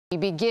We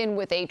begin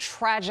with a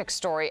tragic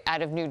story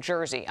out of New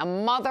Jersey. A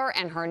mother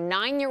and her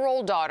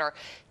 9-year-old daughter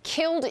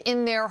killed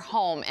in their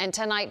home, and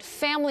tonight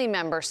family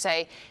members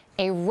say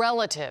a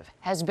relative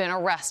has been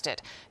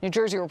arrested. New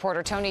Jersey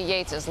reporter Tony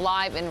Yates is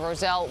live in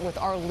Roselle with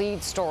our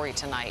lead story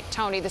tonight.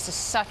 Tony, this is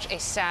such a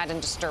sad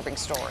and disturbing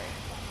story.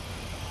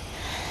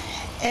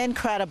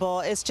 Incredible.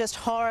 It's just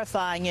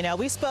horrifying. You know,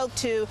 we spoke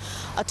to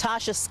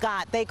Tasha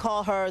Scott. They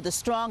call her the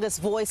strongest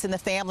voice in the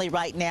family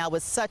right now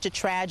with such a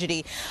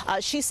tragedy.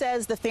 She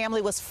says the family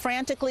was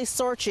frantically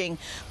searching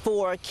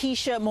for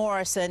Keisha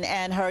Morrison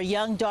and her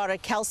young daughter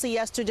Kelsey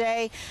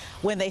yesterday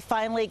when they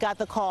finally got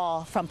the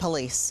call from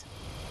police.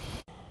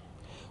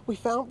 We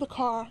found the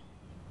car,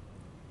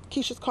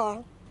 Keisha's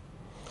car,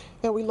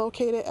 and we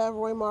located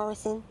Eyewitness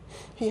Morrison.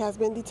 He has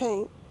been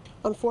detained.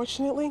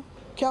 Unfortunately,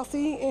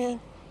 Kelsey and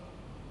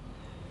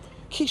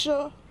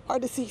Keisha are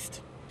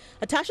deceased.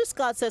 Tasha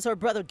Scott says her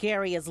brother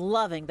Gary is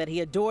loving that he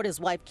adored his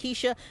wife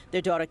Keisha,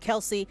 their daughter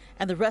Kelsey,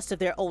 and the rest of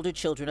their older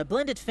children. A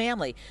blended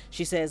family.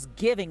 She says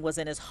giving was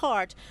in his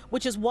heart,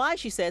 which is why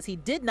she says he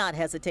did not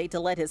hesitate to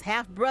let his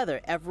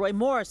half-brother, Eyewitness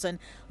Morrison,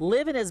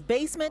 live in his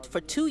basement for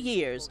 2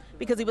 years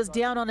because he was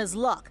down on his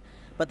luck.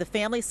 But the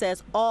family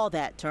says all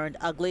that turned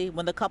ugly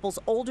when the couple's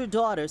older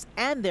daughters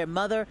and their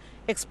mother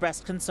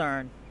expressed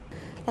concern.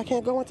 I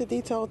can't go into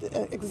detail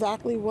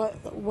exactly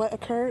what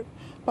occurred,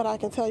 but I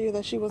can tell you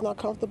that she was not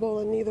comfortable,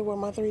 and neither were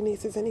my 3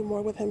 nieces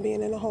anymore with him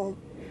being in the home,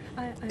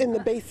 in the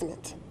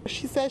basement.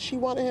 She said she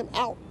wanted him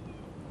out.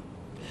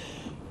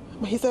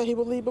 He said he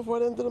would leave before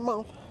the end of the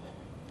month,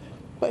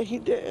 but he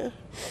didn't.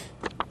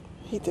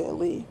 He didn't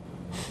leave.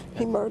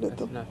 He murdered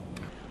them.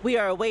 We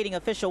are awaiting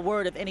official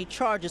word of any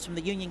charges from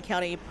the Union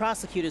County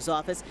Prosecutor's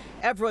Office.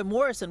 Eyewitness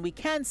Morrison, we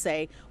can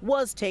say,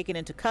 was taken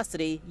into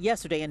custody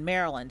yesterday in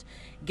Maryland.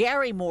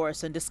 Gary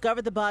Morrison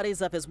discovered the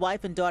bodies of his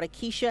wife and daughter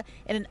Keisha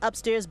in an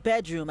upstairs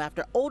bedroom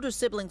after older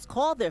siblings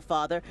called their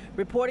father,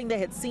 reporting they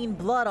had seen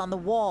blood on the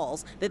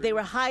walls, that they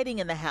were hiding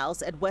in the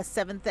house at West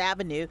 7th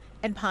Avenue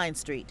and Pine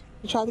Street.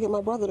 He tried to get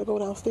my brother to go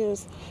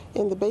downstairs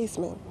in the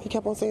basement. He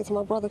kept on saying to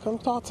my brother, come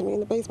talk to me in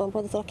the basement.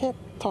 My brother said, I can't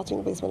talk to you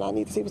in the basement. I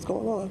need to see what's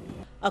going on.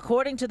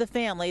 According to the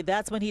family,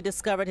 that's when he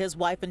discovered his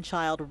wife and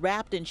child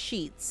wrapped in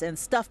sheets and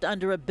stuffed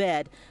under a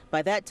bed.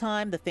 By that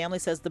time, the family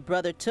says the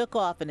brother took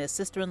off in his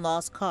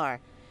sister-in-law's car.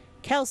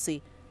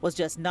 Kelsey was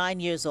just 9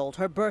 years old.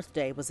 Her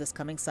birthday was this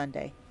coming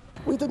Sunday.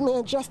 We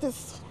demand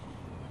justice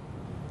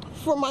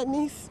for my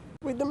niece.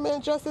 We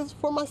demand justice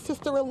for my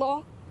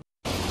sister-in-law.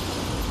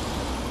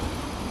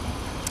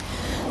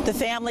 The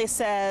family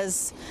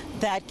says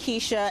that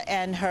Keisha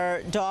and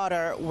her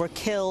daughter were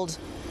killed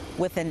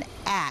with an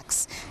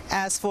axe.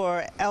 As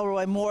for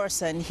Eyewitness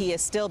Morrison, he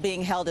is still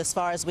being held, as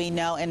far as we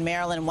know, in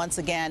Maryland. Once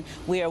again,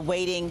 we are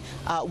waiting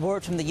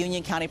word from the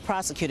Union County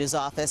Prosecutor's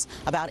Office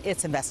about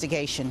its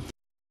investigation.